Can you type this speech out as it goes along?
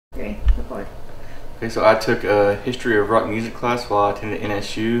for? Okay, so I took a history of rock music class while I attended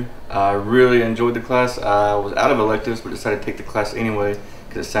NSU. I really enjoyed the class. I was out of electives, but decided to take the class anyway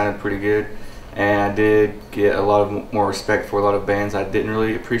because it sounded pretty good. And I did get a lot of more respect for a lot of bands I didn't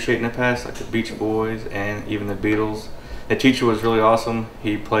really appreciate in the past, like the Beach Boys and even the Beatles. The teacher was really awesome.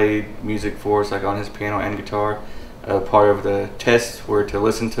 He played music for us, like on his piano and guitar. Part of the tests were to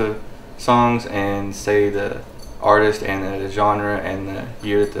listen to songs and say the artist and the genre and the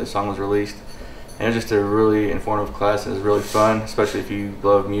year that the song was released. And it was just a really informative class. It was really fun, especially if you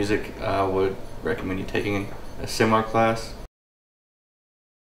love music. I would recommend you taking a similar class.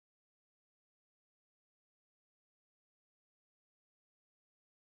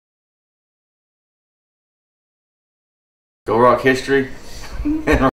 Go rock history.